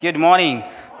Good morning.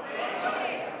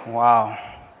 Wow.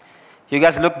 You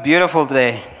guys look beautiful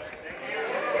today.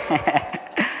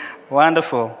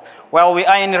 Wonderful. Well, we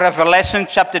are in Revelation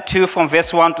chapter 2 from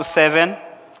verse 1 to 7.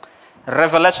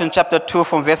 Revelation chapter 2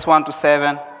 from verse 1 to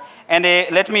 7. And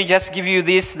let me just give you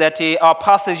this, that our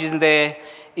passage is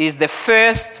the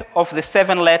first of the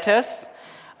 7 letters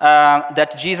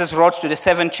that Jesus wrote to the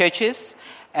 7 churches.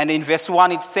 And in verse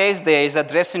 1 it says there is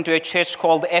addressing to a church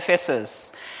called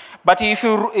Ephesus. But if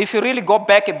you really go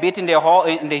back a bit in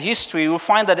the history, you'll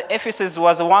find that Ephesus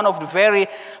was one of the very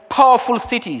powerful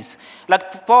cities.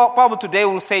 Like probably today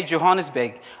we'll say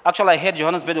Johannesburg. Actually, I heard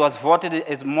Johannesburg was voted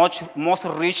as most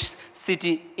rich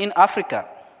city in Africa.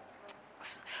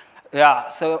 Yeah.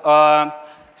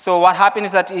 So what happened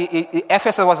is that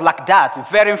Ephesus was like that,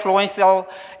 very influential.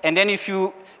 And then if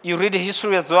you read the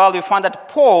history as well, you find that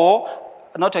Paul.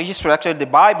 Not a history, actually the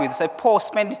Bible. It says Paul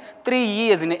spent 3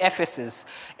 years in Ephesus.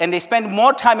 And they spent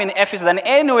more time in Ephesus than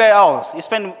anywhere else. He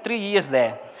spent 3 years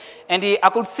there. And I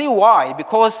could see why.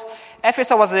 Because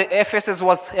Ephesus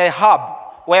was a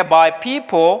hub whereby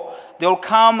people, they will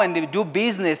come and they do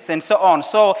business and so on.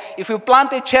 So if you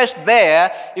plant a church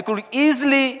there, you could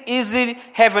easily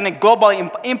have a global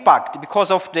impact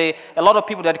because of a lot of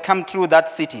people that come through that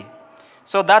city.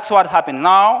 So that's what happened.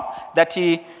 Now that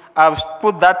I've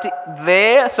put that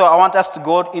there, so I want us to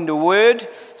go in the Word.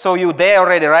 So you're there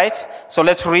already, right? So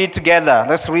let's read together.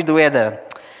 Let's read together.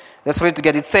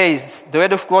 It says, the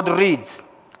Word of God reads,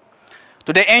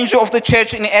 "To the angel of the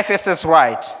church in Ephesus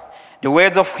write, the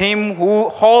words of him who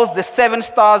holds the 7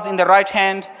 stars in the right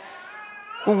hand,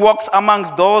 who walks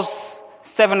amongst those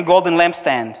 7 golden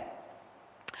lampstands.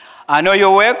 I know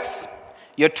your works,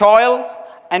 your toils,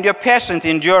 and your patient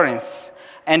endurance,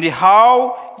 and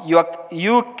how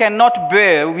you cannot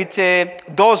bear with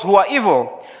those who are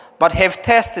evil, but have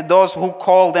tested those who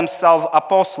call themselves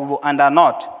apostles and are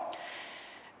not,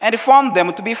 and found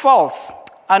them to be false.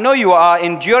 I know you are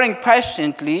enduring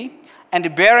patiently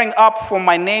and bearing up for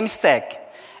my name's sake,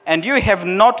 and you have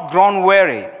not grown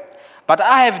weary. But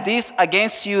I have this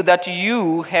against you, that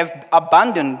you have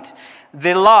abandoned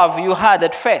the love you had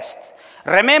at first.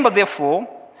 Remember, therefore,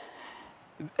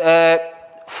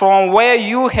 from where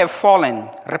you have fallen,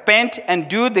 repent and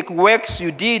do the works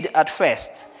you did at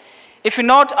first. If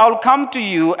not, I will come to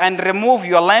you and remove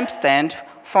your lampstand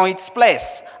from its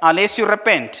place, unless you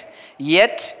repent.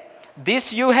 Yet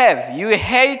this you have: you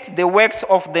hate the works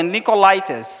of the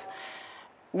Nicolaitans,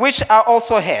 which I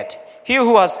also hate. He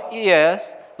who has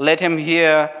ears, let him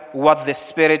hear what the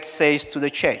Spirit says to the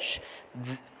church.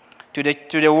 To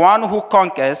the one who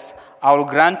conquers, I will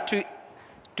grant to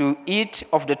eat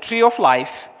of the tree of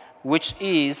life, which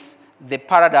is the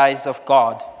paradise of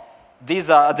God." These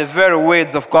are the very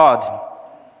words of God.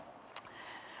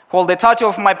 Well, the title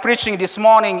of my preaching this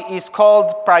morning is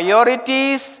called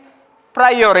Priorities.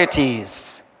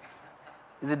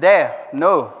 Is it there?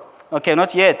 No. Okay,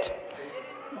 not yet.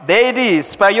 There it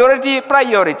is.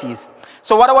 Priorities.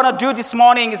 So what I want to do this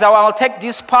morning is I will take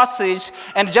this passage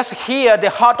and just hear the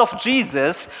heart of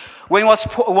Jesus when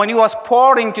he was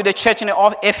pouring to the church in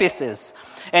Ephesus.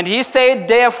 And he said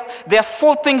there are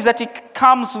 4 things that he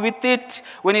comes with it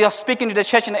when he was speaking to the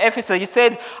church in Ephesus. He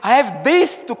said, I have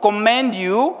this to commend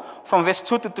you, from verse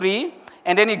 2 to 3.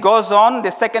 And then he goes on,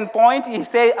 the second point, he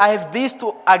said, I have this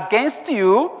against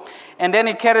you. And then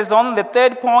he carries on, the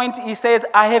third point, he says,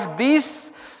 I have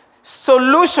this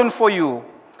solution for you.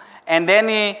 And then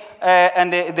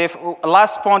the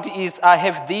last point is, I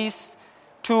have these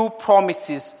 2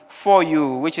 promises for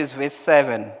you, which is verse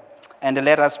 7. And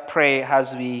let us pray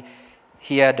as we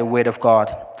hear the word of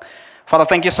God. Father,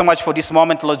 thank you so much for this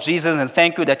moment, Lord Jesus, and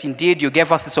thank you that indeed you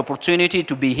gave us this opportunity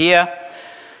to be here,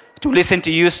 to listen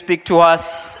to you speak to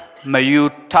us. May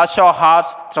you touch our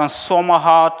hearts, transform our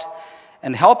heart,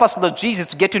 and help us, Lord Jesus,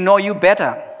 to get to know you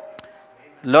better.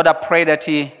 Lord, I pray that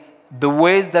the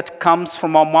words that comes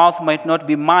from our mouth might not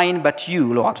be mine, but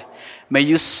you, Lord. May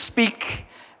you speak,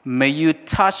 may you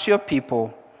touch your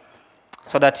people,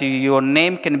 so that your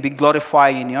name can be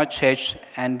glorified in your church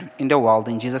and in the world.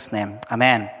 In Jesus' name,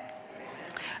 amen.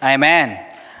 Amen.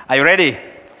 Are you ready?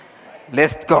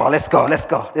 Let's go.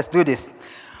 Let's do this.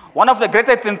 One of the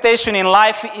greatest temptations in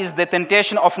life is the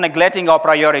temptation of neglecting our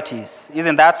priorities.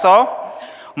 Isn't that so?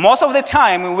 Most of the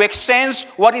time, we exchange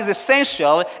what is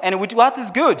essential and with what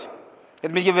is good.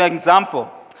 Let me give you an example.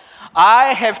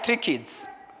 I have 3 kids.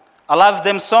 I love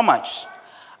them so much.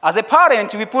 As a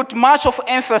parent, we put much of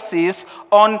emphasis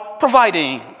on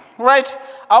providing, right?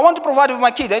 I want to provide for my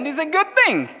kid, and it's a good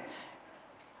thing.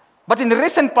 But in the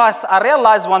recent past, I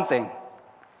realized one thing.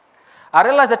 I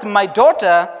realized that my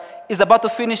daughter is about to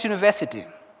finish university.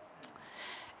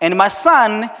 And my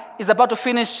son is about to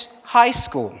finish high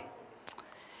school.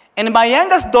 And my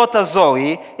youngest daughter,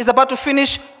 Zoe, is about to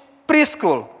finish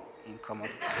preschool. Come on.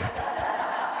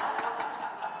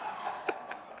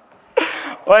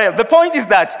 Well, the point is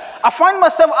that I find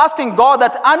myself asking God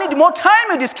that I need more time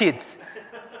with these kids.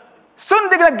 Soon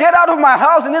they're going to get out of my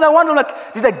house, and then I wonder,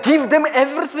 like, did I give them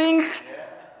everything?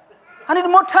 I need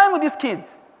more time with these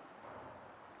kids.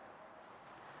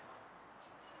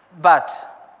 But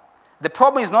the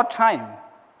problem is not time.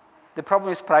 The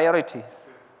problem is priorities.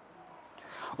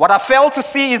 What I fail to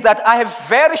see is that I have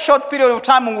very short period of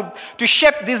time to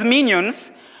shape these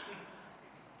minions.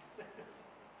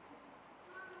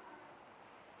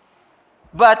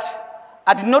 But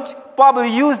I did not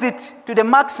probably use it to the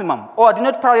maximum, or I did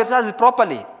not prioritize it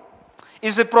properly.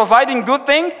 Is it providing good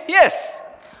thing? Yes.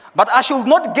 But I should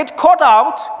not get caught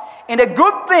out in a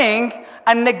good thing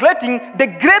and neglecting the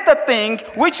greater thing,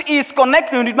 which is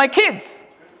connecting with my kids.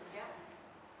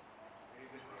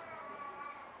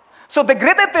 So the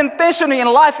greater temptation in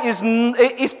life is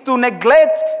to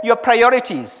neglect your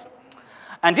priorities.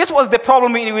 And this was the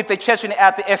problem with the church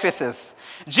at Ephesus.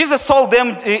 Jesus told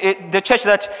them, the church,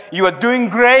 that you are doing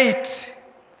great.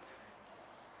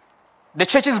 The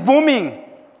church is booming.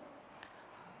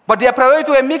 But their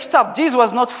priorities were mixed up. Jesus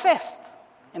was not first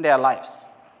in their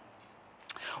lives.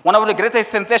 One of the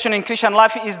greatest temptations in Christian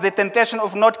life is the temptation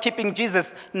of not keeping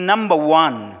Jesus number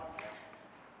one.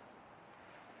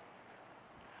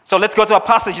 So let's go to a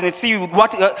passage and see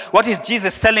what is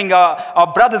Jesus telling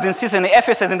our brothers and sisters in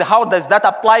Ephesus, and how does that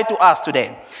apply to us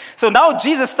today. So now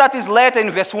Jesus starts his letter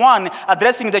in verse 1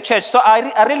 addressing the church. So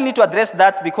I really need to address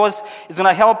that because it's going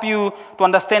to help you to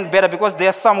understand better, because there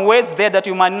are some words there that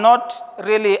you might not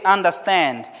really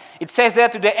understand. It says there,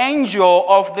 to the angel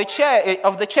of the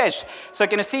church. So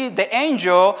can you see the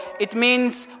angel, it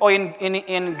means, or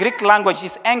in Greek language,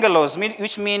 is angelos,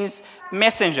 which means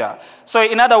messenger. So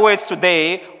in other words,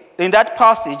 today, in that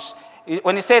passage,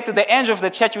 when you say to the angel of the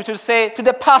church, we should say to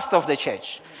the pastor of the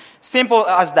church. Simple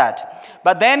as that.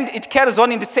 But then it carries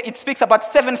on, it speaks about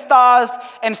 7 stars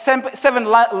and 7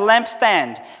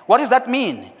 lampstands. What does that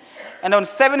mean? And on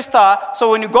 7 star, so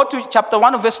when you go to chapter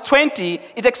 1 verse 20,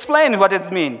 it explains what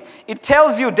it means. It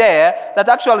tells you there that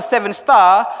actually 7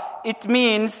 star, it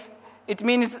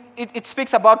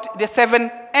speaks about the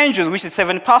 7 angels, which is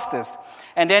 7 pastors.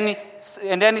 And then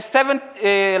 7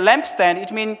 lampstand,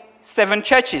 it means 7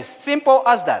 churches. Simple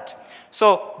as that.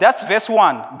 So that's verse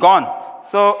 1, gone.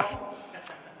 So,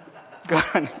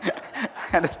 gone.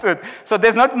 Understood. So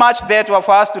there's not much there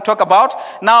for us to talk about.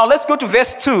 Now let's go to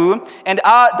verse 2, and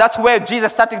that's where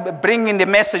Jesus started bringing the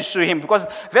message to him, because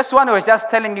verse 1 was just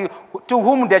telling you to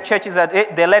whom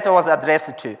the letter was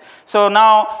addressed to. So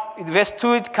now verse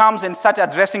 2, it comes and starts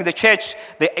addressing the church,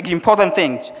 the important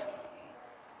things.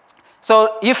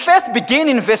 So he first begin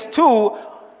in verse 2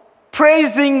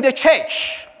 praising the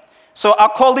church. So I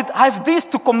called it, I have this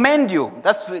to commend you.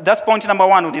 That's point number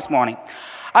 1 of this morning.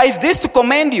 I have this to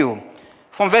commend you.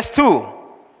 From verse 2.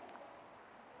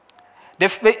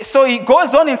 So he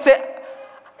goes on and says,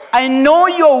 I know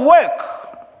your work.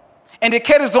 And he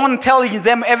carries on telling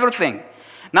them everything.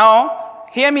 Now,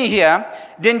 hear me here.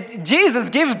 Then Jesus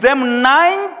gives them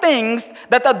 9 things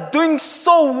that are doing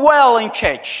so well in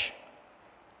church.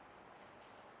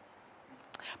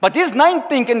 But these 9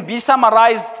 things can be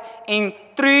summarized in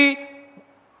three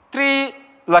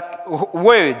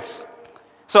words.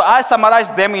 So I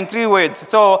summarize them in 3 words.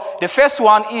 So the first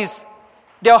one is,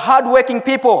 they're hardworking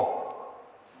people.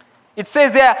 It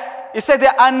says there,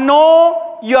 I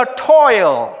know your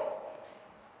toil.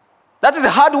 That is a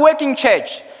hardworking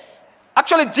church.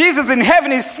 Actually, Jesus in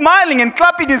heaven is smiling and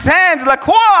clapping his hands like,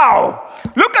 wow,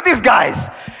 look at these guys.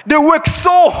 They work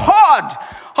so hard.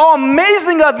 How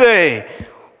amazing are they?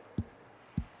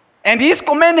 And he's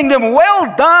commending them,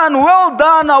 well done,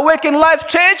 our Awaken Life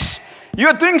Church.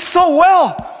 You're doing so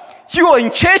well. You are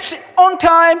in church on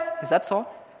time. Is that so?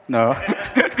 No.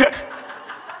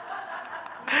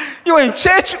 You are in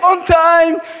church on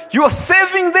time. You are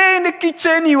serving there in the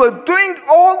kitchen. You are doing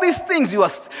all these things. You are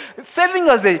serving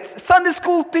as a Sunday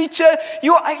school teacher.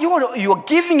 You are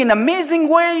giving in an amazing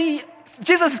way.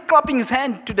 Jesus is clapping his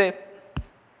hand to the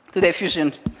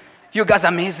Ephesians. You guys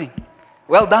are amazing.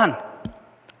 Well done.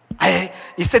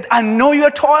 He said, I know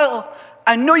your toil.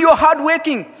 I know you're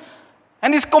hardworking.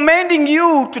 And he's commending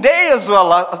you today as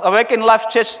well as Awaken Life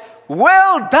Church.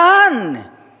 Well done.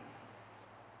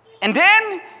 And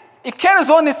then it carries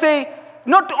on and say,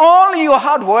 not only your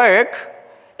hard work,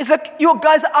 it's like you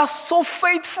guys are so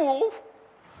faithful.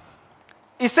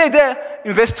 He said there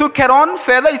in verse 2, carry on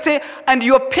further, he said, and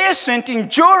your patient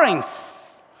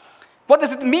endurance. What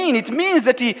does it mean? It means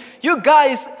that you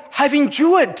guys have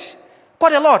endured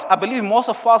quite a lot. I believe most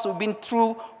of us have been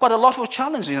through quite a lot of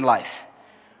challenges in life.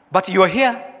 But you are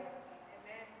here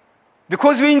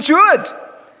because we endured.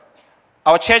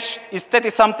 Our church is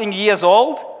 30-something years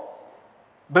old,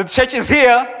 but the church is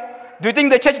here. Do you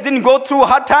think the church didn't go through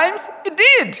hard times? It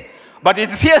did. But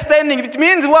it's here standing. It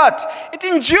means what? It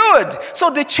endured. So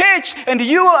the church and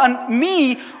you and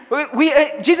me,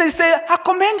 Jesus said, I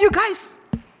commend you guys.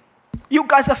 You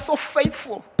guys are so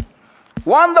faithful.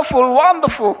 Wonderful,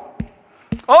 wonderful.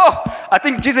 Oh, I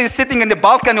think Jesus is sitting in the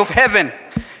balcony of heaven.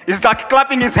 He's like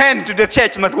clapping his hand to the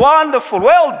church. But wonderful.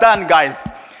 Well done, guys.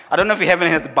 I don't know if heaven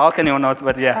has a balcony or not,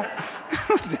 but yeah.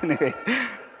 Anyway.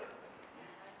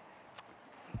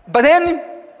 But then,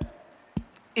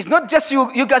 it's not just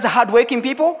you guys are hardworking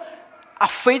people, are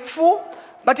faithful,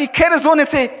 but he carries on and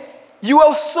says, you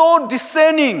are so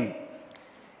discerning.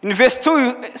 In verse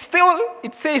 2, still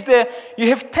it says there, you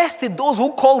have tested those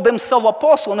who call themselves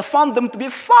apostles and found them to be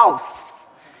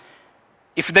false.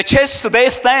 If the church today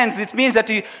stands, it means that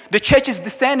the church is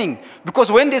discerning.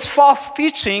 Because when there's false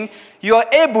teaching, you are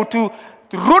able to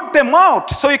root them out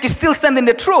so you can still stand in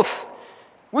the truth,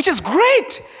 which is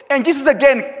great. And Jesus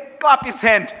again clap his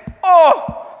hand.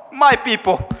 Oh, my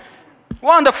people.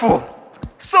 Wonderful.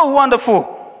 So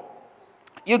wonderful.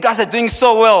 You guys are doing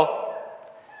so well.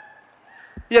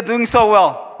 You're doing so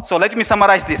well. So let me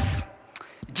summarize this.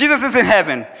 Jesus is in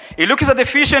heaven. He looks at the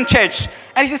Ephesian church,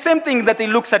 and it's the same thing that he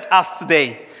looks at us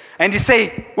today. And he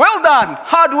says, well done,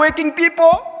 hardworking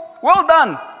people. Well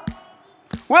done.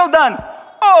 Well done.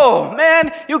 Oh,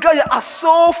 man, you guys are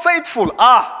so faithful.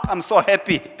 I'm so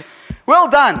happy. Well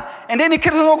done. And then he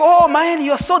kept on, oh, man,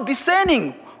 you are so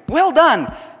discerning. Well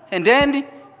done. And then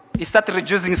he started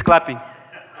reducing his clapping.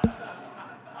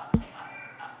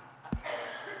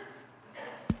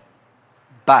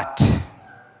 But,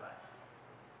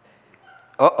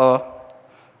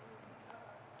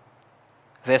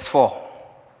 verse 4.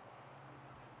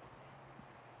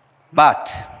 But,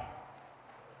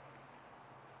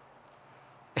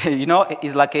 you know,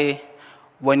 it's like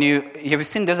when you've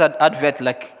seen those advert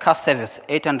like car service,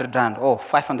 800 rand or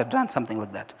 500 rand, something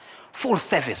like that. Full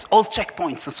service, all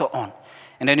checkpoints and so on.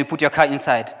 And then you put your car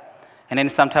inside. And then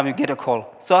sometime you get a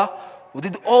call. So, we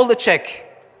did all the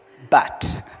check,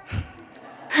 but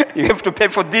you have to pay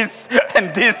for this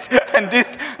and this and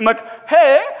this. I'm like,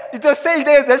 hey, it was saying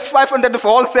there's 500 for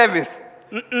all service.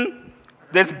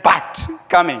 There's but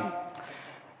coming.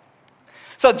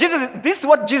 So this is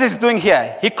what Jesus is doing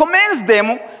here. He commends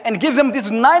them and gives them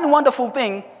this 9 wonderful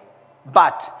thing.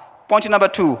 But, point number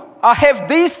 2, I have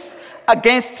this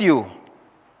against you.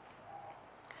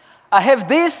 I have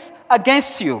this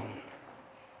against you.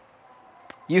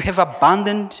 You have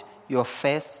abandoned your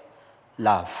first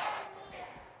love.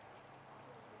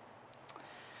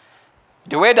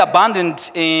 The word abandoned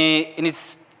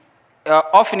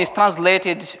often is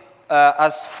translated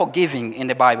as forgiving in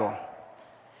the Bible.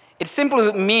 It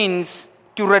simply means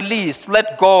to release, to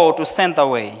let go, to send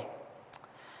away.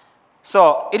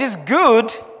 So it is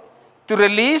good to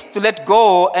release, to let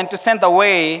go, and to send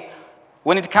away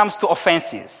when it comes to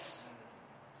offenses.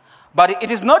 But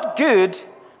it is not good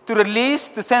to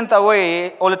release, to send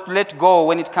away, or to let go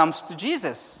when it comes to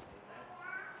Jesus.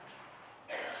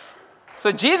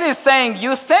 So Jesus is saying,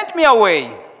 you sent me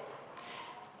away.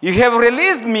 You have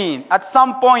released me. At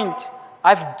some point,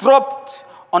 I've dropped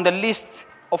on the list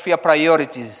of your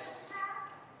priorities.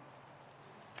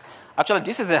 Actually,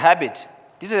 this is a habit.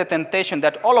 This is a temptation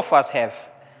that all of us have.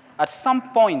 At some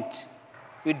point,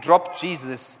 we drop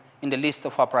Jesus in the list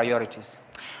of our priorities.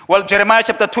 Well, Jeremiah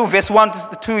chapter 2, verse 1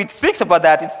 to 2, it speaks about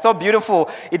that. It's so beautiful.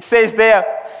 It says there,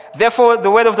 therefore the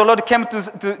word of the Lord came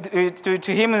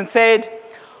to him and said,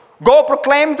 go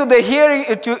proclaim to the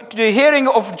hearing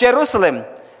of Jerusalem.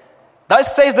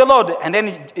 Thus says the Lord. And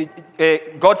then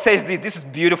God says this is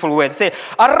beautiful word. Say,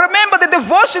 I remember the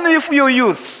devotion of your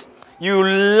youth. Your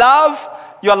love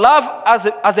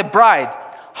as a bride.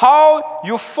 How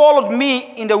you followed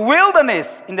me in the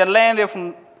wilderness, in the land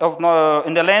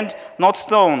not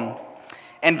stone.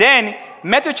 And then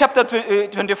Matthew chapter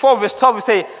 24 verse 12 we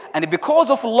say, and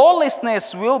because of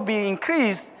lawlessness will be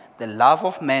increased, the love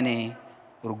of many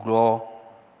will grow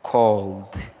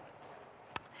cold.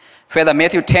 Further,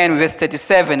 Matthew 10 verse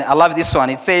 37, I love this one.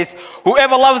 It says,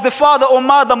 whoever loves the father or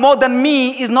mother more than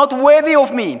me is not worthy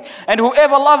of me. And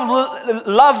whoever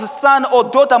loves a son or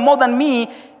daughter more than me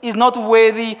is not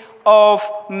worthy of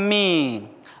me.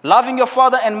 Loving your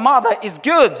father and mother is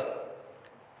good.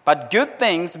 But good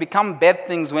things become bad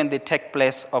things when they take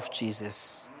place of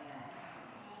Jesus.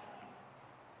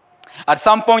 At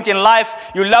some point in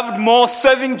life, you loved more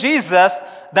serving Jesus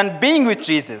than being with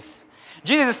Jesus.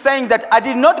 Jesus is saying that I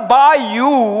did not buy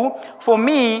you for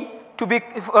me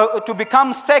to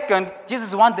become second.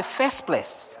 Jesus wants the first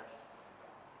place.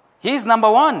 He's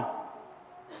number one.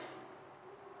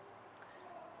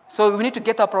 So we need to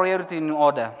get our priority in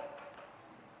order.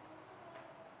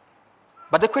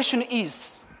 But the question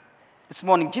is, this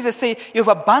morning, Jesus said, you've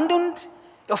abandoned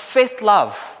your first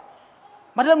love.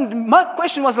 Madam, my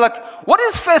question was like, what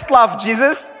is first love,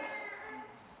 Jesus?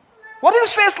 What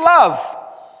is first love?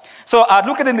 So I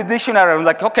looked in the dictionary. I was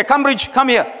like, okay, Cambridge, come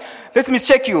here. Let me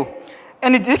check you.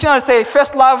 And the dictionary say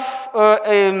first love,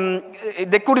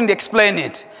 they couldn't explain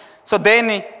it. So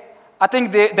then I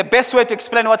think the best way to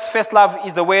explain what's first love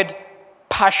is the word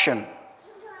passion.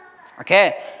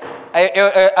 Okay?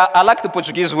 I like the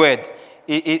Portuguese word.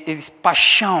 It is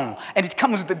paixão, and it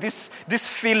comes with these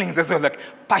feelings as well, like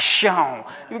paixão.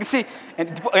 You can see,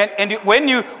 and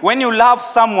when you love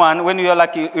someone, when you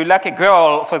like a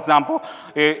girl, for example,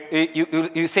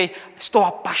 you say estou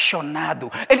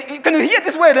apaixonado. And can you hear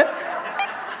this word?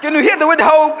 Can you hear the word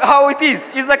how it is?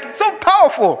 It's like so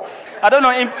powerful. I don't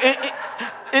know.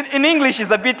 In English,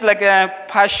 it's a bit like a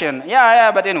passion.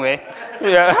 Yeah. But anyway,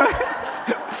 yeah.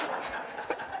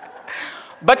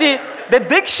 But the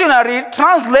dictionary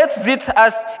translates it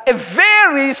as a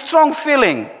very strong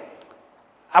feeling.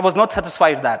 I was not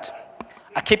satisfied with that.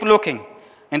 I keep looking,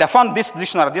 and I found this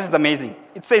dictionary. This is amazing.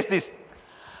 It says this.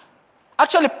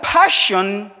 Actually,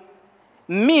 passion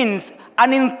means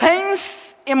an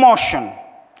intense emotion,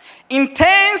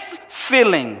 intense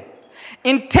feeling,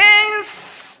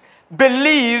 intense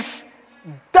belief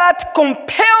that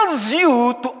compels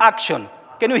you to action.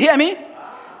 Can you hear me?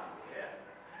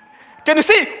 Can you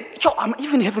see? I'm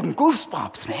even having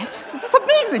goosebumps, man. This is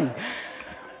amazing.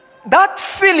 That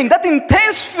feeling, that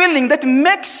intense feeling that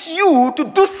makes you to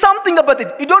do something about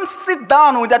it. You don't sit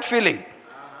down with that feeling.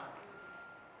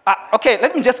 Okay,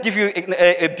 let me just give you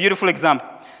a beautiful example.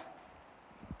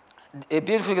 Do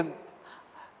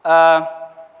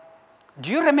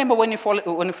you remember when you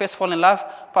first fall in love?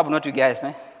 Probably not you guys,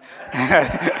 eh?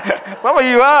 Probably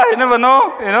you are. You never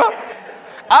know, you know.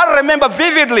 I remember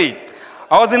vividly.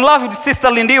 I was in love with Sister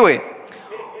Lindiwe,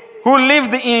 who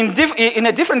lived in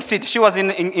a different city. She was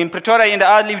in Pretoria, and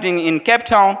I lived in Cape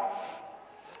Town.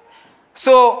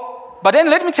 So, but then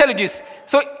let me tell you this.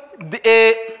 So,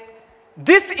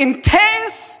 this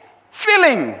intense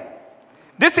feeling,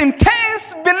 this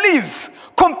intense belief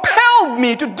compelled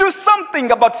me to do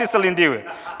something about Sister Lindiwe.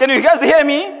 Can you guys hear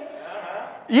me?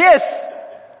 Yes.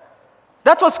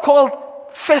 That was called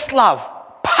first love,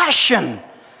 passion.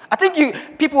 I think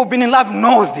people who've been in love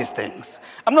knows these things.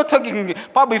 I'm not talking,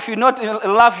 probably if you're not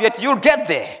in love yet, you'll get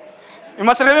there. You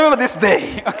must remember this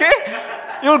day, okay?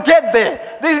 You'll get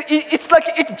there. It's like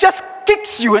it just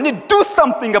kicks you and you do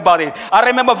something about it. I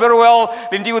remember very well,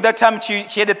 Lindy, that time she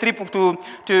had a trip to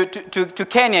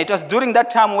Kenya. It was during that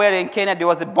time where in Kenya there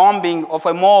was a bombing of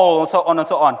a mall and so on and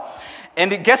so on.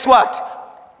 And guess what?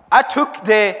 I took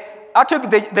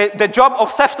the job of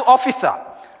safety officer.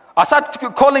 I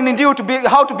started calling Indio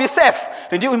how to be safe.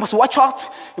 Indio, you must watch out.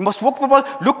 You must walk people,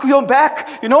 look your back.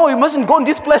 You know, you mustn't go in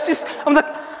these places. I'm like,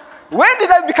 when did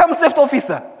I become a safety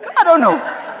officer? I don't know.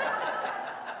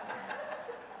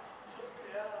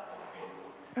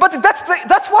 But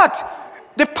that's what?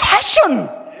 The passion,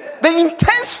 the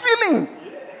intense feeling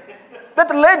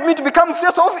that led me to become a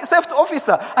safety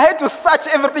officer. I had to search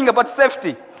everything about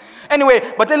safety. Anyway,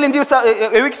 but then a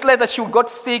week later, she got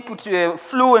sick with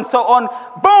flu and so on.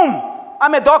 Boom!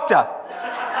 I'm a doctor.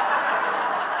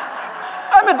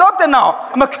 I'm a doctor now.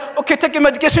 I'm like, okay, take your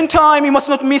medication time. You must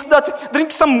not miss that.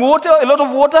 Drink some water, a lot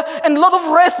of water, and a lot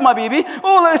of rest, my baby.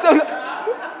 Oh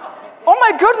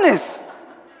my goodness.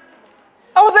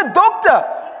 I was a doctor.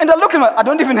 And I look at I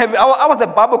don't even have, I was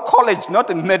at Bible college, not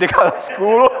a medical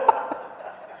school.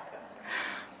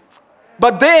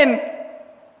 But then,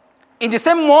 in the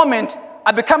same moment,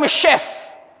 I become a chef.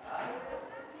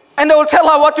 And I will tell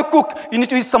her what to cook. You need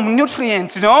to eat some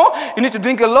nutrients, you know. You need to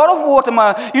drink a lot of water.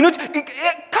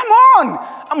 Come on.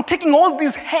 I'm taking all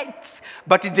these hacks.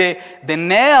 But the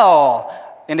nail,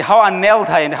 and how I nailed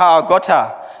her and how I got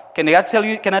her. Can I tell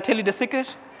you the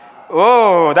secret?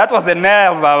 Oh, that was the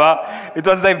nail, Baba. It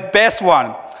was the best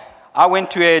one. I went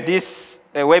to this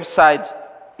website.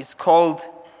 It's called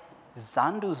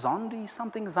Zandu, I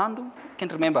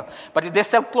can't remember. But they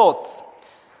sell clothes.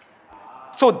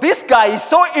 So this guy is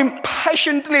so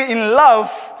impassionately in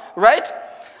love, right?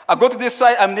 I go to this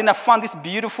site and then I found this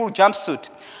beautiful jumpsuit.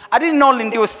 I didn't know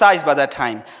Lindy's size by that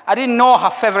time. I didn't know her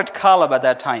favorite color by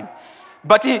that time.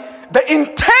 But the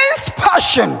intense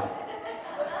passion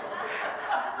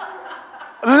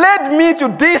led me to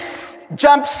this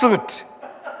jumpsuit.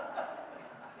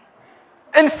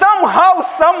 And somehow,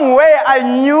 somewhere,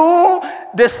 I knew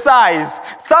the size.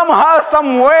 Somehow,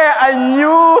 somewhere, I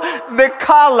knew the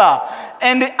color.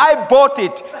 And I bought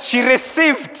it. She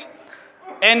received.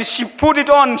 And she put it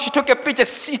on. She took a picture.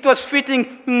 It was fitting.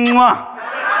 Mwah.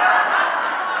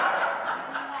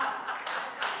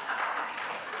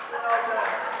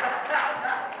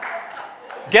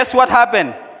 Guess what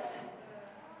happened?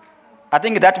 I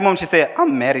think at that moment she said,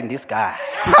 I'm marrying this guy.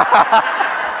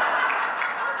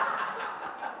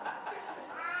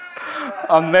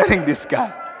 I'm marrying this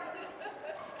guy.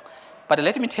 But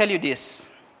let me tell you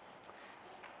this.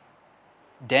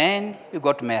 Then we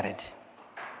got married.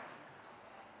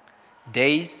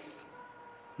 Days,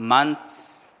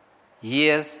 months,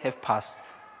 years have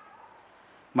passed.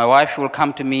 My wife will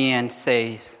come to me and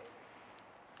say,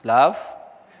 love,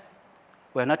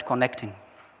 we're not connecting.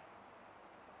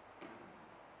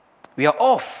 We are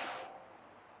off.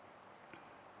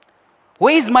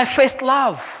 Where is my first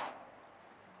love?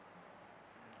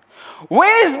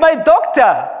 Where is my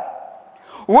doctor?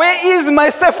 Where is my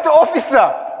safety officer?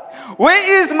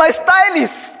 Where is my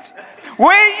stylist?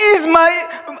 Where is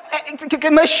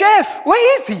my chef?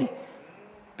 Where is he?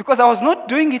 Because I was not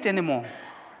doing it anymore.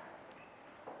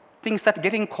 Things start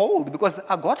getting cold because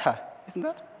I got her, isn't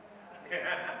that?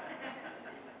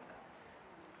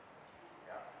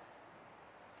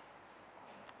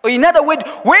 Or in other words,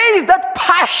 where is that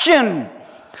passion?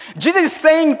 Jesus is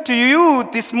saying to you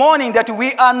this morning that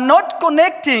we are not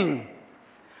connecting.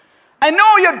 I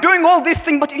know you're doing all these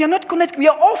things, but you're not connecting. We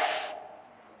are off.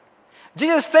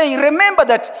 Jesus is saying, remember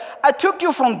that I took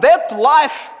you from death to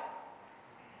life.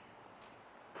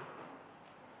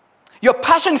 Your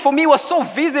passion for me was so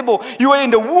visible. You were in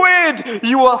the Word.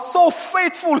 You were so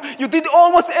faithful. You did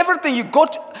almost everything.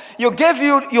 You gave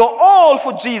your all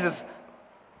for Jesus.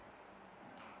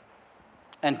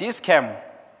 And this came.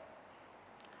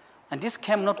 And this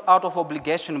came not out of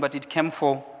obligation, but it came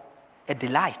for a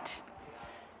delight.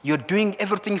 You're doing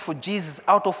everything for Jesus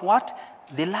out of what?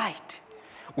 Delight.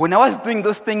 When I was doing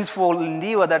those things for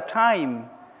Leo at that time,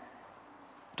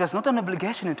 it was not an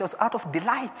obligation, it was out of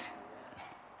delight.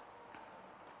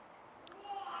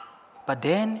 But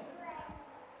then,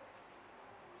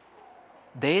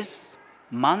 days,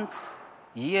 months,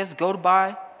 years go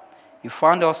by, you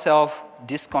find yourself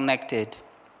disconnected.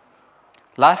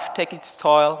 Life takes its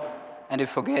toll, and we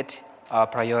forget our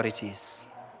priorities.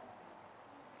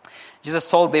 Jesus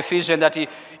told the Ephesians that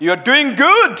you're doing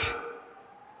good,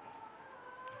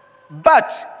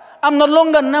 but I'm no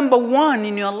longer number one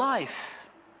in your life.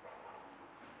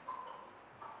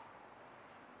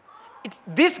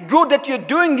 This good that you're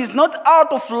doing is not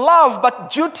out of love, but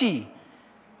duty.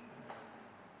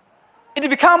 It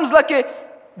becomes like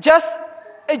just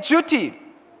a duty.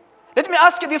 Let me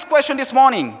ask you this question this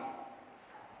morning.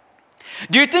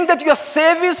 Do you think that your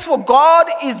service for God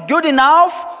is good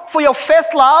enough for your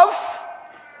first love?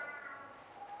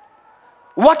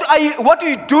 What are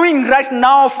you doing right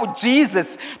now for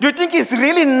Jesus? Do you think it's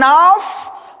really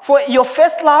enough for your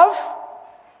first love?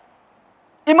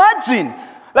 Imagine,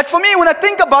 like for me, when I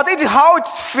think about it, how it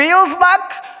feels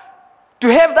like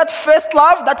to have that first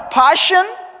love, that passion.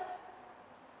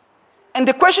 And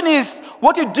the question is,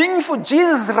 what you're doing for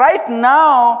Jesus right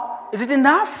now, is it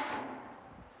enough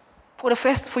for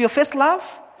your first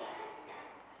love?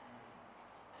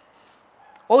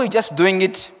 Or you're just doing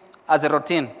it as a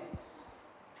routine,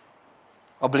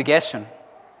 obligation,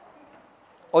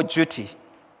 or duty?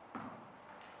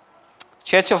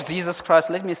 Church of Jesus Christ,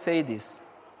 let me say this.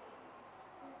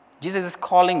 Jesus is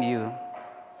calling you.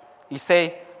 You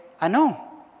say, I know.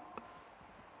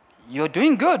 You're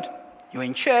doing good. You're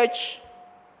in church.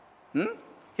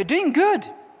 You're doing good.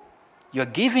 You're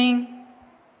giving.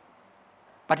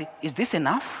 But is this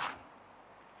enough?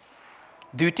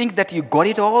 Do you think that you got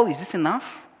it all? Is this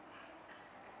enough?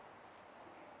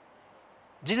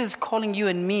 Jesus is calling you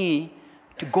and me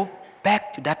to go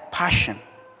back to that passion.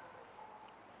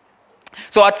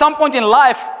 So at some point in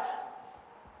life,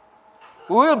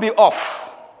 we will be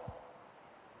off.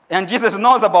 And Jesus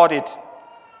knows about it.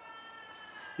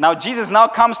 Now Jesus now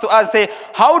comes to us and say,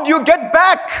 how do you get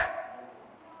back?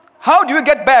 How do you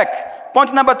get back?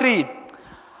 Point number 3.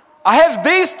 I have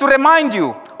this to remind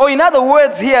you. Or in other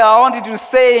words here, I wanted to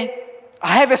say,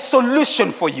 I have a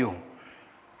solution for you.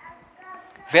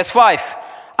 Verse 5.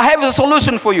 I have a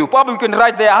solution for you. Probably we can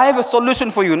write there, I have a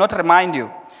solution for you, not remind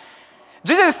you.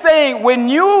 Jesus is saying, when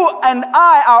you and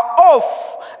I are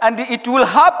off, and it will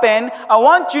happen, I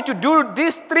want you to do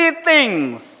these 3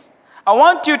 things. I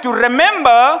want you to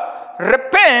remember,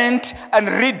 repent, and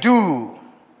redo.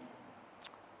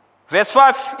 Verse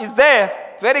 5 is there,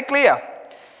 very clear.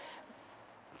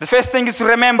 The first thing is to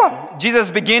remember. Jesus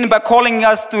began by calling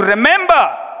us to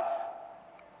remember.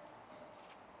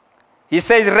 He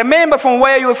says, remember from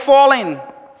where you have fallen.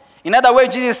 In other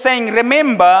words, Jesus is saying,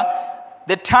 remember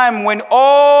the time when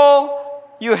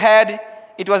all you had,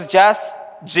 it was just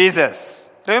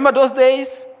Jesus. Remember those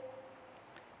days?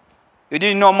 You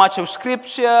didn't know much of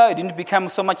Scripture. You didn't become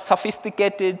so much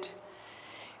sophisticated.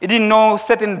 You didn't know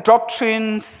certain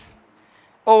doctrines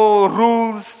or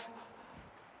rules,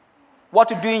 what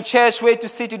to do in church, where to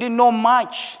sit. You didn't know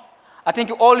much. I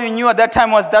think all you knew at that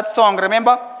time was that song,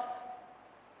 remember?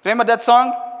 Remember that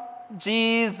song?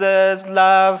 Jesus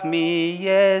loved me,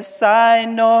 yes I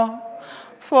know,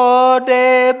 for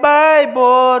the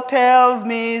Bible tells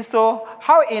me so.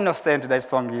 How innocent that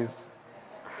song is.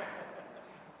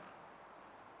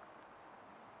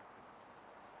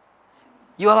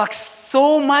 You are like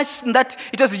so much that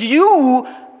it was you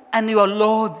and your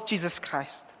Lord Jesus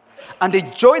Christ. And the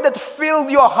joy that filled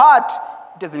your heart,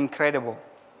 it is incredible.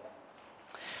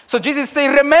 So Jesus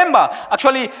said, remember.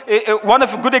 Actually, one of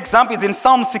the good examples is in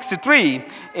Psalm 63.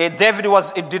 David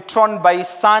was dethroned by his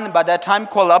son by that time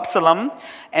called Absalom.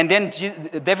 And then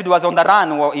David was on the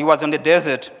run, or he was on the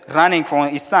desert running from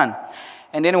his son.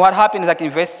 And then what happened is like in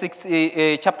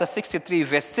chapter 63,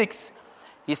 verse 6,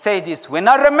 he said this, when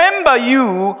I remember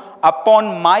you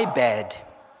upon my bed.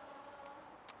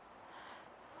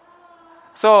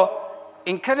 So,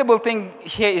 incredible thing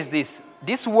here is this.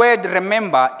 This word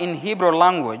remember in Hebrew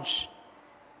language,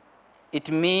 it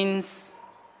means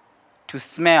to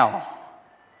smell.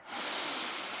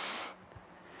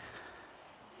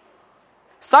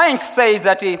 Science says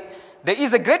that there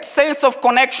is a great sense of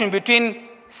connection between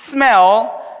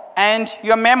smell and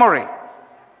your memory.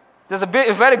 There's a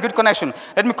very good connection.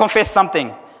 Let me confess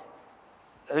something.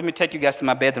 Let me take you guys to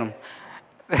my bedroom.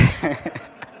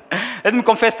 Let me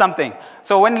confess something.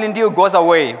 So when Lindy goes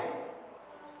away,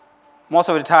 most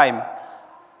of the time,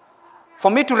 for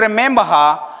me to remember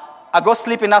her, I go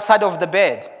sleeping outside of the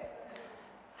bed.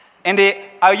 And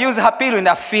I use her pillow and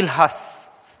I feel her,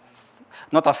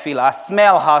 I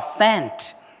smell her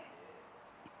scent.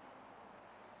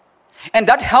 And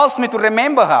that helps me to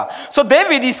remember her. So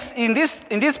David is in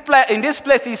this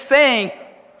place, he's saying,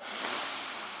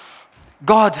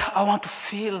 God, I want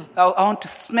to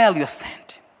smell your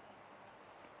scent.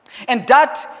 And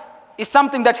that is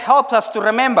something that helps us to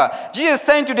remember. Jesus is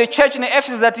saying to the church in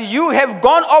Ephesus that you have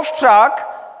gone off track.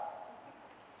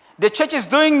 The church is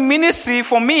doing ministry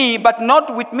for me, but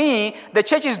not with me. The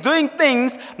church is doing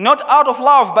things not out of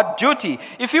love, but duty.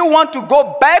 If you want to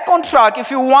go back on track, if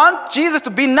you want Jesus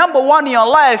to be number one in your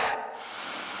life,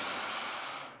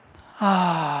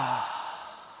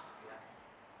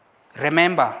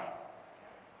 remember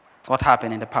what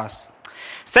happened in the past.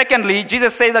 Secondly,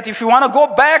 Jesus says that if you want to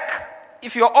go back,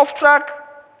 if you're off track,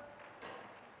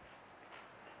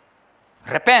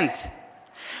 repent.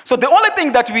 So the only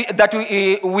thing that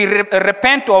we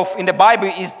repent of in the Bible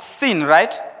is sin,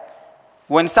 right?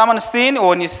 When someone sins or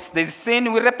when there's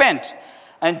sin, we repent.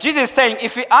 And Jesus is saying,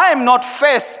 if I am not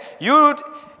first, you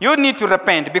need to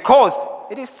repent because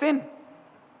it is sin.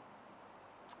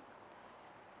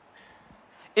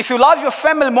 If you love your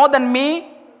family more than me,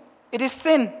 it is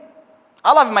sin.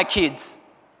 I love my kids.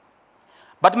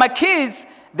 But my kids,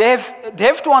 they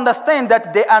have to understand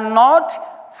that they are not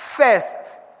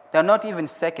first. They are not even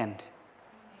second.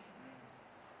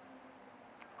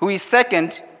 Who is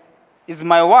second is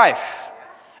my wife.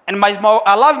 And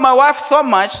I love my wife so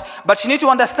much, but you need to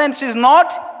understand she's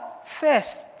not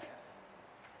first.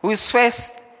 Who is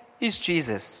first is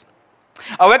Jesus.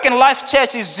 Awaken Life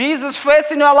Church, is Jesus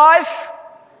first in your life?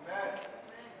 Amen.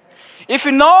 If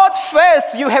you're not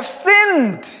first, you have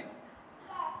sinned.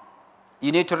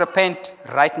 You need to repent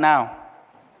right now.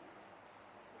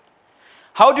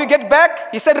 How do you get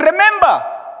back? He said, remember.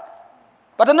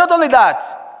 But not only that,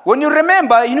 when you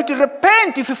remember, you need to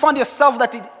repent if you find yourself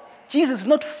that Jesus is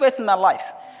not first in my life.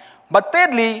 But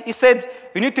thirdly, he said,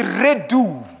 you need to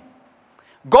redo.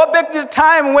 Go back to the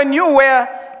time when you were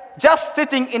just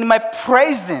sitting in my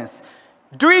presence.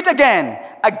 Do it again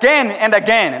and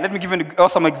again. Let me give you an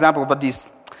awesome example about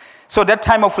this. So that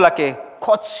time of like a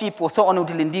courtship or so on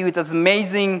with Lindy, it was an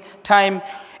amazing time.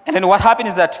 And then what happened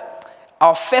is that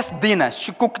our first dinner,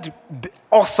 she cooked an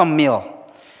awesome meal.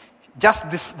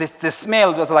 Just the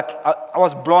smell was like, I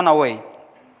was blown away.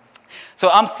 So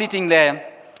I'm sitting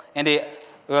there, and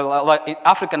like in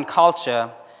African culture,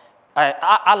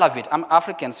 I love it. I'm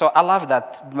African, so I love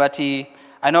that. But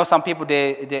I know some people,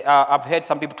 I've heard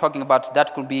some people talking about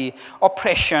that could be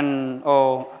oppression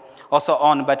or so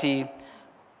on. But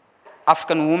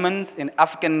African women and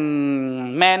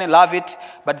African men love it,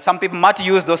 but some people might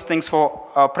use those things for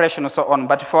oppression or so on.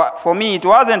 But for me, it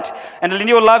wasn't. And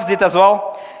Lindio loves it as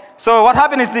well. So what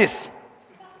happened is this.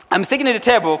 I'm sitting at the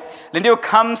table. Lindio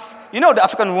comes, you know the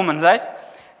African women, right?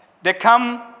 They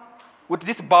come with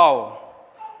this bowl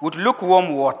with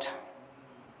lukewarm water,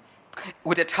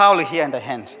 with a towel here in the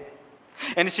hand.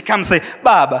 And she comes and say,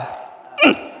 Baba,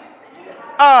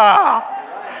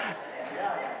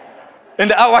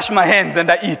 and I wash my hands and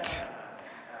I eat.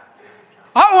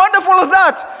 How wonderful is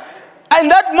that? And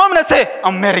that moment I say,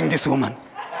 I'm marrying this woman.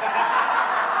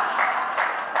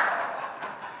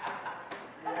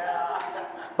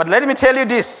 But let me tell you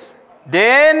this.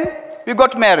 Then we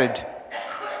got married.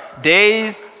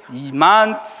 Days,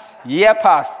 months, year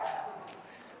passed.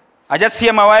 I just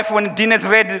hear my wife when dinner's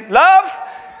ready. Love,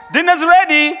 dinner's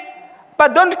ready.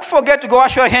 But don't forget to go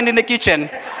wash your hand in the kitchen.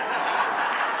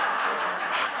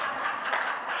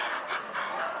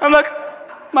 I'm like,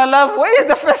 my love, where is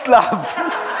the first love?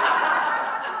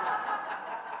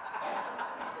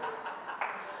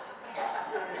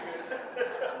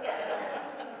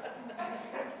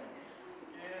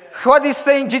 What is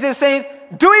saying? Jesus is saying,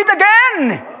 do it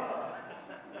again.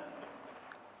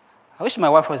 I wish my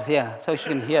wife was here so she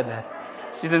can hear that.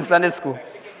 She's in Sunday school.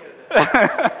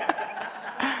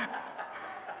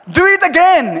 Do it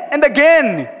again and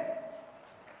again.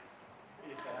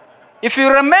 If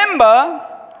you remember,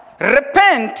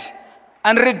 repent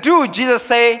and redo. Jesus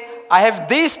say, I have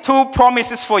these two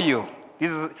promises for you.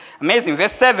 This is amazing.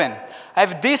 Verse 7. I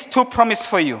have these two promises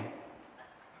for you.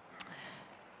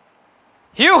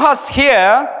 He who has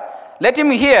ear, let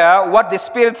him hear what the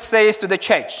Spirit says to the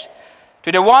church.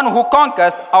 To the one who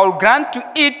conquers, I will grant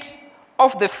to eat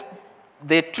of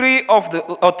the tree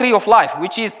of life,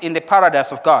 which is in the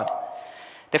paradise of God.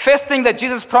 The first thing that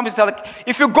Jesus promised, like,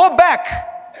 if you go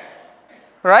back,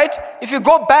 right? If you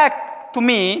go back to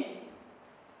me,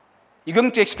 you're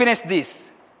going to experience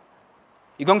this.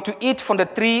 You're going to eat from the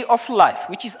tree of life,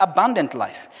 which is abundant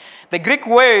life. The Greek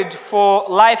word for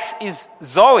life is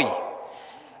Zoe.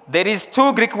 There is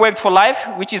two Greek words for life,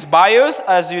 which is bios,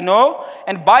 as you know.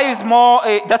 And bio is more,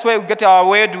 that's where we get our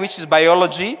word, which is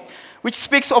biology, which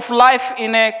speaks of life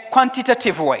in a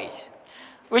quantitative way,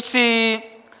 which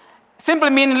simply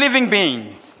means living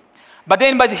beings. But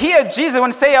here Jesus, when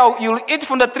he say you'll eat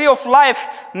from the tree of life,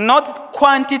 not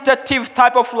quantitative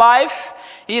type of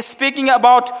life, he is speaking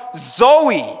about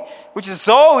Zoe, which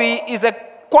Zoe is a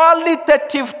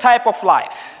qualitative type of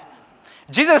life.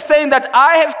 Jesus is saying that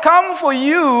I have come for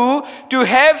you to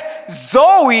have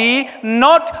Zoe,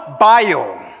 not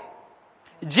bio.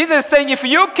 Jesus is saying, if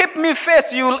you keep me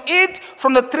first, you will eat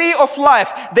from the tree of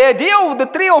life. The idea of the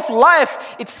tree of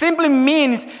life, it simply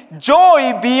means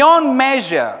joy beyond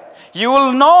measure. You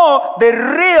will know the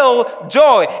real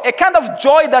joy, a kind of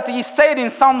joy that he said in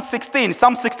Psalm 16.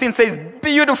 Psalm 16 says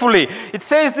beautifully, it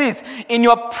says this, in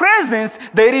your presence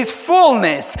there is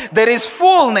fullness, there is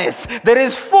fullness, there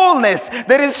is fullness,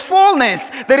 there is fullness,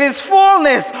 there is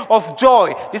fullness of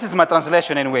joy. This is my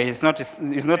translation anyway, it's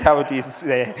not how it is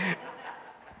there.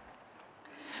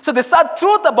 So the sad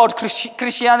truth about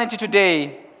Christianity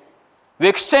today, we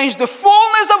exchange the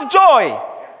fullness of joy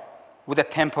with a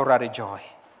temporary joy.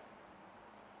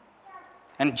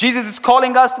 And Jesus is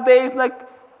calling us today, he's like,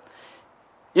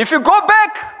 if you go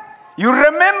back, you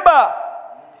remember,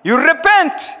 you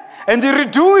repent, and you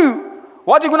redo,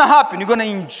 what is going to happen? You're going to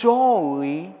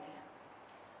enjoy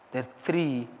the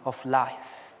tree of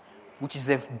life, which is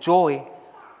a joy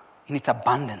in its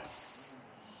abundance.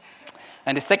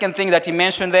 And the second thing that he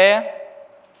mentioned there,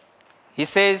 he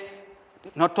says,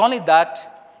 not only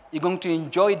that, you're going to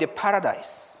enjoy the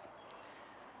paradise.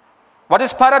 What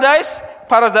is paradise?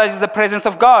 Paradise is the presence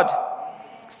of God.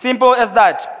 Simple as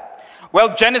that.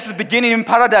 Well, Genesis beginning in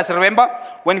paradise, remember?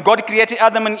 When God created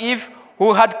Adam and Eve,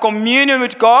 who had communion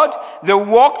with God, they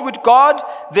walked with God,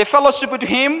 they fellowship with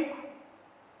Him.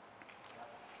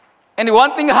 And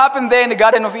one thing happened there in the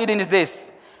Garden of Eden is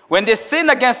this. When they sinned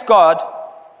against God,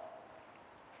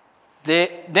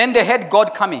 then they had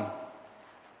God coming,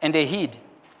 and they hid.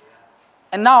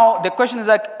 And now the question is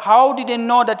like, how did they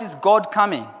know that it's God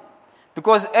coming?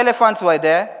 Because elephants were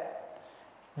there,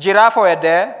 giraffe were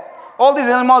there, all these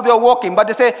animals were walking. But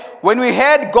they say, when we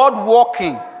heard God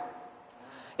walking,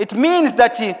 it means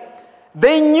that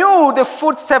they knew the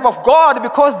footstep of God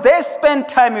because they spent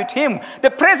time with Him.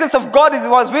 The presence of God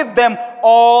was with them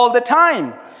all the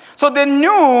time. So they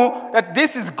knew that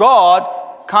this is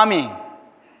God coming.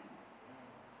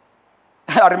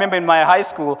 I remember in my high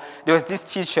school, there was this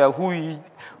teacher who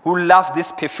loved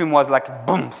this perfume, was like,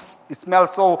 boom, it smelled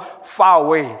so far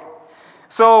away.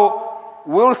 So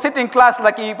we'll sit in class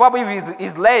like he probably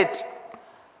is late.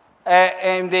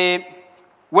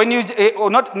 When you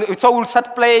so we'll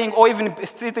start playing or even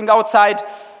sitting outside.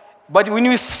 But when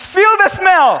you feel the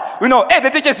smell, we know, hey, the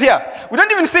teacher's here. We don't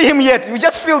even see him yet. We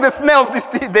just feel the smell of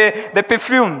the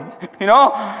perfume,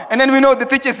 And then we know the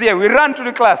teacher's here. We run to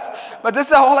the class. But that's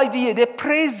the whole idea, the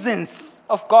presence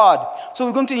of God. So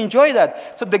we're going to enjoy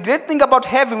that. So the great thing about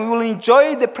heaven, we will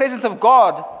enjoy the presence of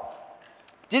God.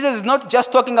 Jesus is not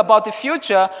just talking about the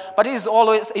future, but he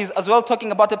is as well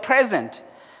talking about the present.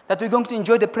 That we're going to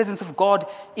enjoy the presence of God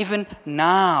even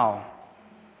now.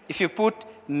 If you put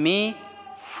me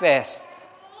first.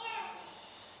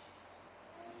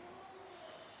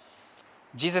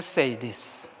 Jesus said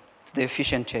this to the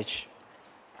Ephesian church.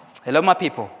 Hello, my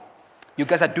people. You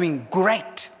guys are doing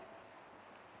great.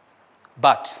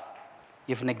 But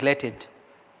you've neglected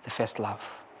the first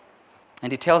love.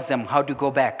 And he tells them how to go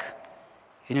back.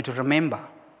 You need to remember,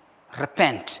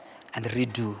 repent, and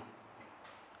redo.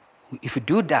 If you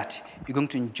do that, you're going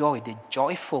to enjoy the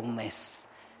joyfulness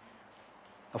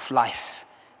of life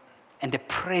and the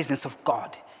presence of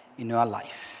God in your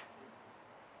life.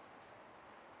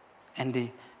 And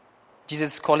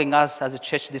Jesus is calling us as a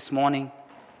church this morning.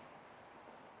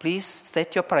 Please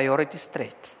set your priorities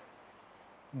straight.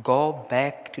 Go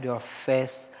back to your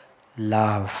first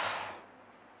love.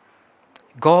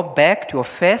 Go back to your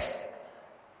first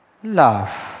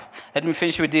love. Let me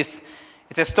finish with this.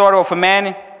 It's a story of a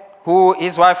man who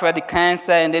his wife had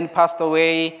cancer and then passed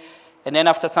away. And then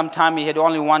after some time, he had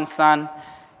only one son.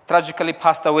 Tragically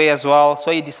passed away as well.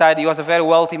 So he was a very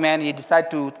wealthy man. He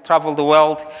decided to travel the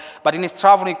world. But in his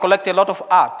travel, he collected a lot of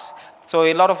art. So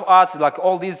a lot of arts, like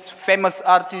all these famous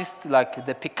artists, like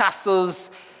the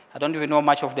Picassos. I don't even know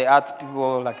much of the art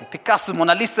people, like Picasso,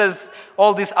 Mona Lisa's,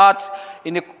 all this art,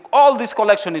 all this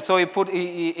collection. So he put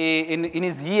in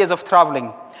his years of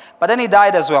traveling. But then he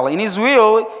died as well. In his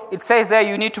will, it says there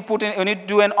you need to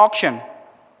do an auction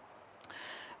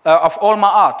of all my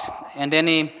art. And then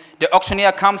the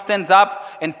auctioneer stands up,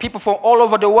 and people from all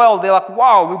over the world, they're like,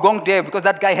 wow, we're going there because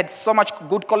that guy had so much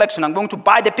good collection. I'm going to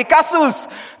buy the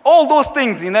Picassos, all those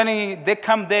things. And then they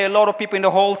come there, a lot of people in the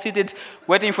hall seated,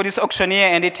 waiting for this auctioneer,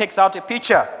 and he takes out a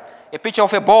picture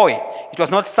of a boy. It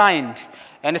was not signed.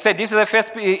 And they said, this is the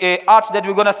first art that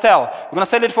we're going to sell. We're going to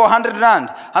sell it for 100 rand.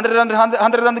 100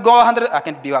 rand, go 100. I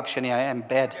can't be auctioneer, I am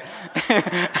bad.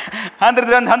 100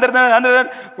 rand, 100 rand, 100 rand.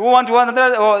 Who want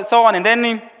 100, or so on. And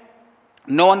then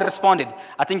no one responded.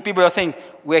 I think people are saying,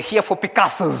 we're here for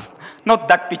Picassos, not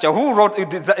that picture. Who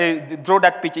drew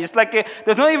that picture? It's like,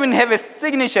 there's not even have a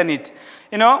signature in it,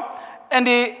 And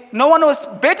no one was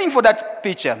betting for that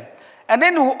picture. And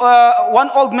then one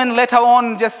old man later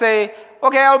on just say,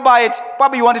 okay, I'll buy it.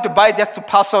 Probably you wanted to buy it just to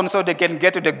pass on so they can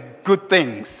get to the good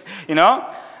things,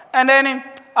 And then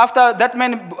after that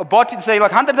man bought it, say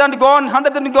like 100 rand gone,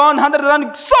 100 rand gone, 100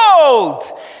 rand sold.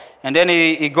 And then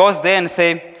he goes there and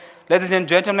say, ladies and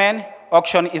gentlemen,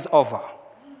 auction is over.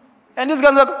 And this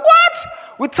guy's like, what?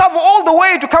 We travel all the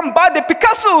way to come buy the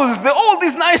Picassos, all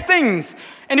these nice things.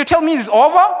 And you tell me it's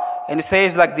over? And he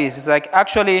says like this. It's like,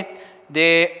 actually,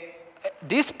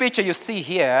 this picture you see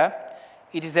here,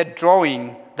 it is a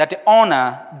drawing that the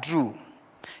owner drew.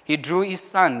 He drew his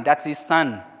son. That's his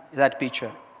son, that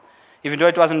picture. Even though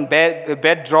it wasn't a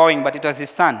bad drawing, but it was his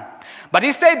son. But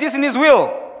he said this in his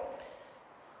will.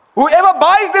 Whoever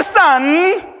buys the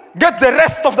son, get the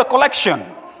rest of the collection.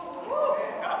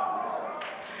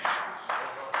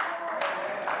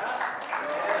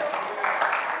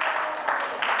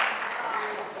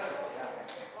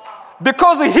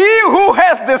 Because he who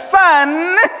has the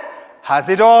son has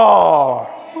it all.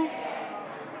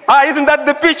 Isn't that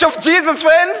the picture of Jesus,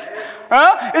 friends?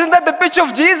 Isn't that the picture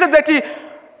of Jesus that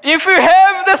if you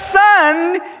have the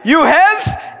son, you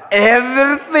have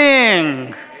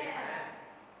everything.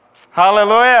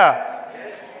 Hallelujah.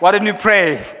 Why don't we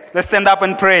pray? Let's stand up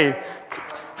and pray.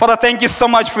 Father, thank you so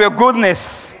much for your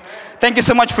goodness. Thank you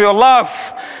so much for your love.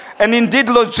 And indeed,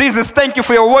 Lord Jesus, thank you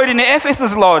for your word in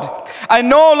Ephesus, Lord. I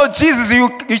know, Lord Jesus, you're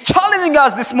challenging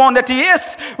us this morning that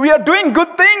yes, we are doing good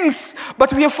things,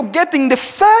 but we are forgetting the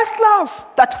first love,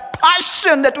 that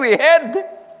passion that we had.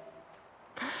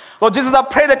 Lord Jesus, I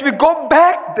pray that we go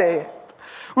back there.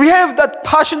 We have that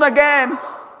passion again.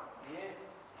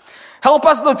 Help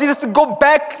us, Lord Jesus, to go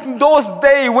back those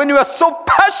days when we were so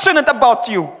passionate about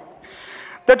you.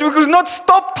 That we could not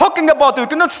stop talking about it. We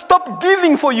could not stop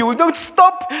giving for you. We don't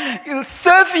stop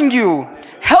serving you.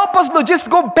 Help us, Lord, just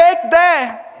go back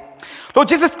there. Lord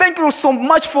Jesus, thank you so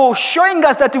much for showing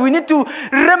us that we need to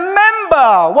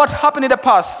remember what happened in the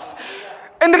past.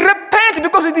 And repent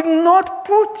repent because we did not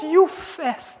put you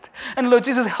first. And Lord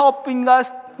Jesus, helping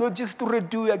us, Lord Jesus, to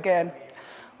redo again.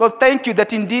 Lord, thank you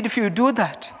that indeed if you do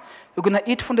that, we're going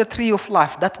to eat from the tree of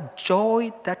life, that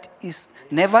joy that is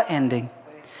never ending,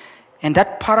 and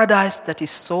that paradise that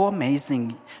is so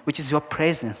amazing, which is your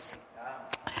presence.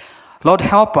 Lord,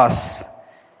 help us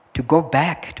to go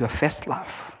back to our first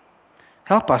love.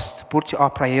 Help us to put our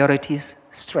priorities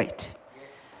straight,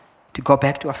 to go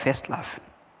back to our first love.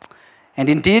 And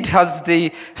indeed, as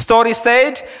the story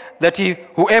said, that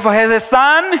whoever has a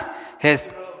son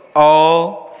has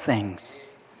all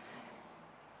things.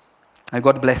 And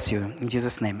God bless you. In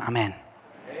Jesus' name, amen.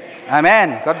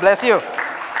 Amen. God bless you.